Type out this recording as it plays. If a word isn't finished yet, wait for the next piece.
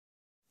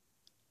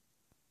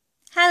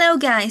Hello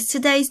guys,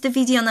 today is the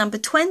video number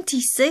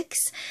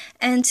 26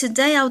 and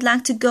today I would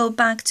like to go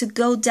back to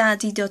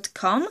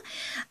GoDaddy.com.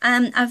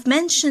 I've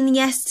mentioned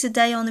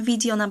yesterday on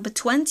video number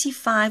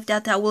 25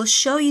 that I will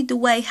show you the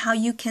way how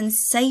you can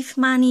save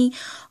money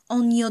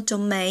on your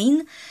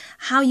domain,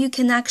 how you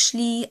can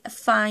actually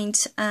find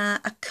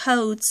a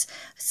code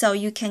so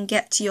you can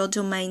get your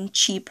domain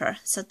cheaper.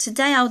 So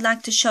today I would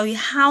like to show you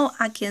how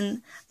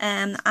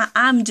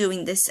I'm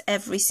doing this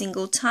every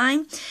single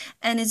time,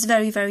 and it's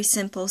very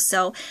simple.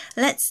 So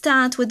let's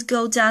start with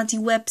GoDaddy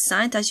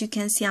website. As you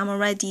can see, I'm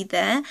already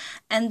there,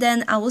 and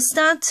then I will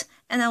start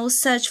and I will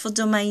search for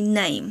domain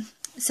name.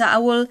 So I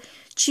will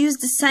choose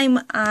the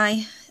same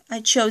I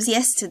chose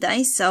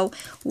yesterday, so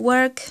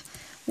work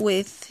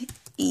with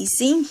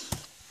easy.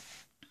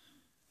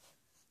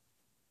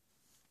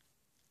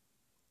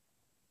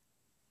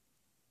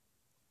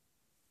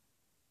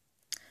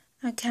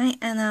 Okay,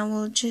 and I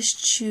will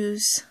just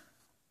choose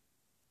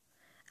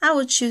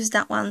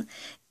that one.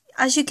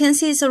 As you can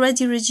see, it's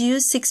already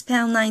reduced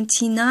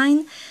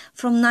 £6.99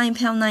 from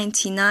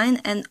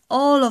 £9.99, and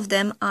all of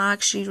them are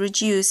actually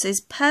reduced.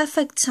 It's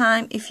perfect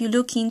time if you're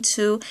looking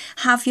to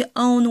have your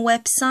own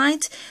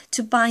website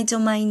to buy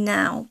domain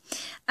now.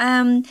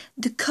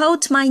 The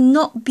code might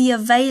not be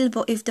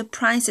available if the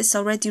price is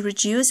already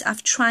reduced.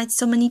 I've tried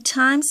so many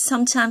times.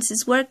 Sometimes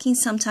it's working,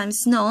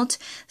 sometimes not.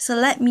 So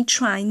let me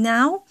try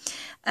now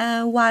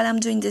while I'm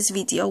doing this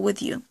video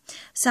with you.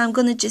 So I'm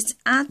going to just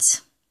add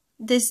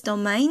this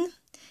domain.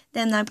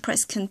 Then I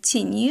press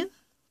continue.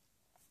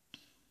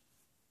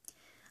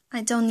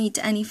 I don't need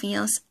anything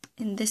else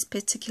in this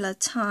particular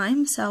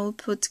time, so I will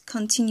put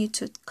continue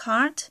to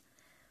cart,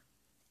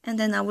 and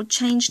then I will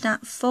change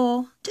that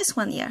for just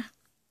 1 year.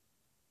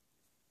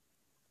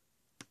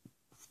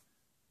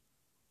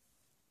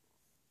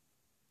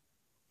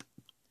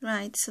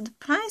 Right, so the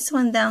price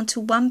went down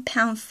to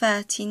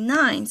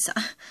 £1.39, so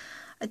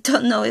I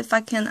don't know if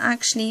I can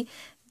actually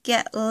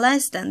get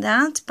less than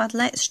that, but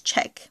let's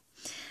check.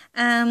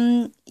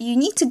 You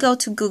need to go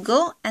to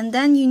Google, and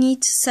then you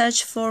need to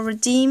search for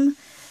redeem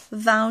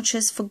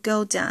vouchers for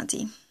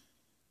GoDaddy.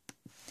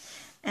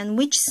 And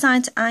which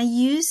site I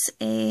use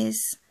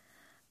is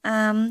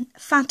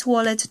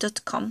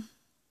fatwallet.com.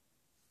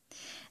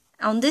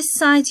 On this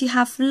site you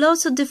have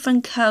lots of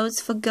different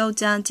codes for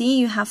GoDaddy.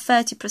 You have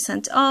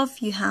 30%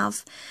 off, you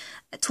have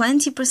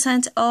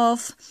 20%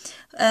 off,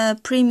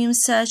 premium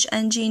search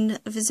engine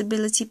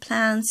visibility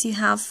plans, you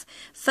have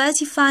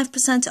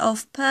 35%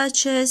 off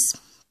purchase.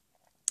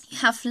 You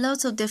have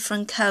lots of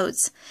different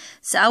codes.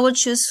 So I will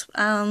choose,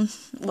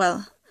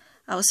 well,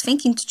 I was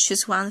thinking to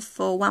choose one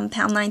for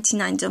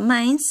 £1.99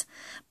 domains,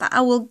 but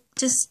I will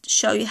just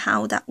show you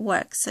how that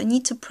works. So you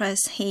need to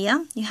press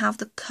here, you have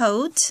the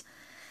code,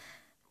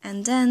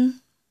 and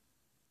then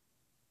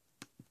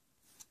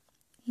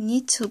you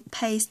need to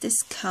paste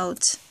this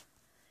code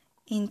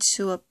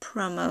into a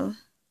promo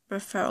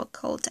referral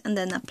code and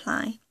then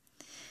apply.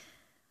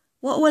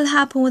 What will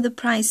happen with the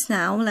price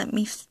now? Let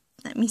me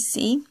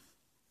see.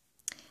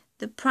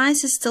 The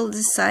price is still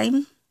the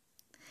same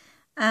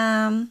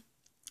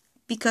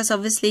because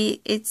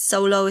obviously it's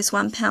so low. It's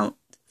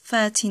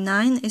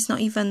 £1.39. It's not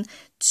even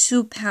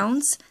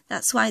 £2.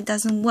 That's why it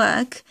doesn't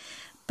work.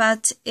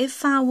 But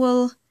if I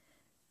will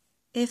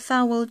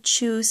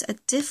choose a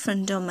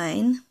different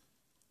domain,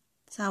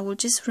 so I will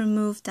just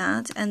remove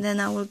that, and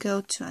then I will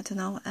go to, I don't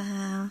know,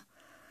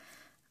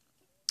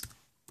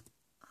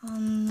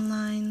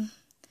 online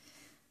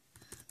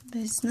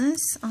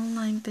business.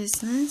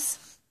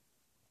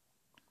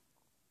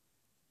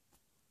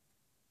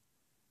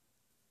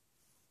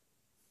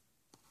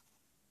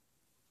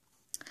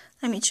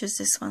 Let me choose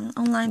this one,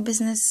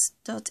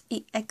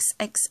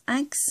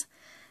 onlinebusiness.exxx,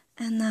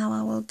 and now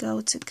I will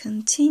go to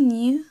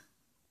continue,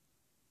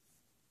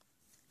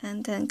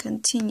 and then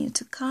continue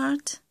to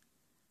cart.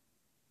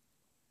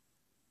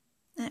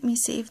 Let me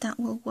see if that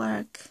will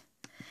work.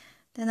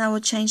 Then I will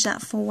change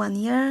that for 1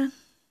 year.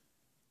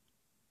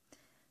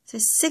 So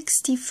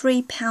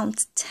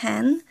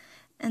 £63.10,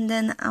 and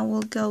then I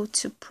will go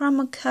to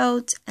promo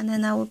code, and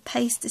then I will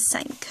paste the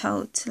same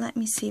code. Let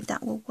me see if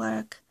that will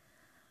work.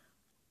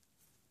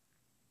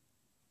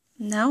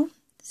 No.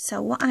 So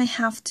what I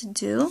have to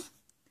do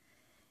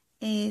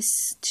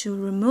is to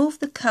remove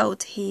the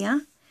code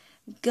here,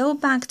 go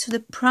back to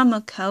the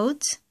promo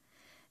code,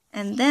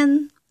 and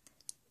then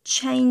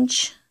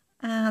change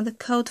the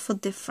code for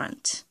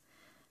different.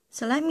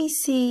 So let me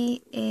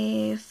see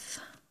if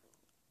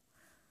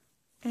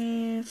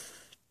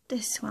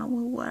this one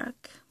will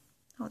work.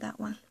 Oh, that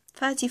one,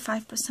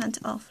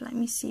 35% off. Let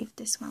me see if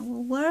this one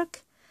will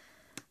work.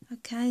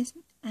 Okay,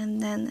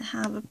 and then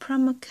have a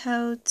promo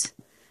code.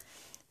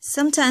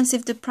 Sometimes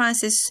if the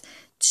price is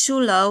too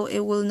low,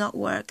 it will not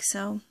work.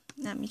 So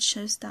let me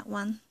choose that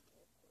one.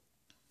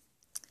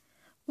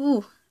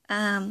 Ooh,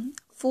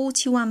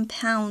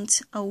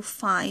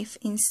 £41.05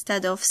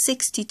 instead of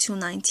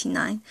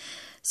 £62.99.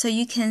 So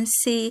you can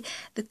see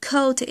the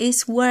code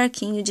is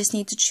working. You just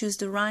need to choose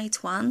the right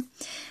one.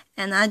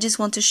 And I just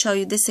want to show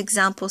you this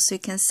example so you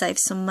can save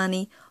some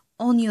money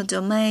on your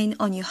domain,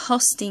 on your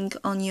hosting,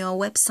 on your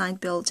website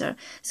builder.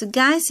 So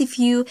guys,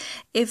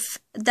 if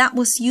that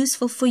was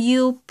useful for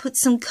you, put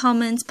some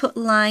comments, put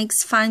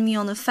likes, find me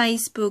on the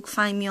Facebook,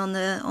 find me on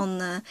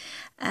the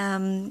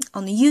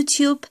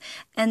YouTube,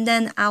 and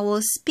then I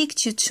will speak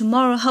to you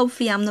tomorrow.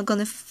 Hopefully I'm not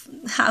going to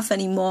have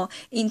any more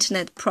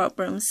internet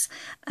problems.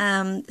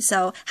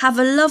 So have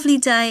a lovely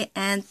day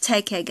and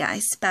take care,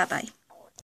 guys. Bye bye.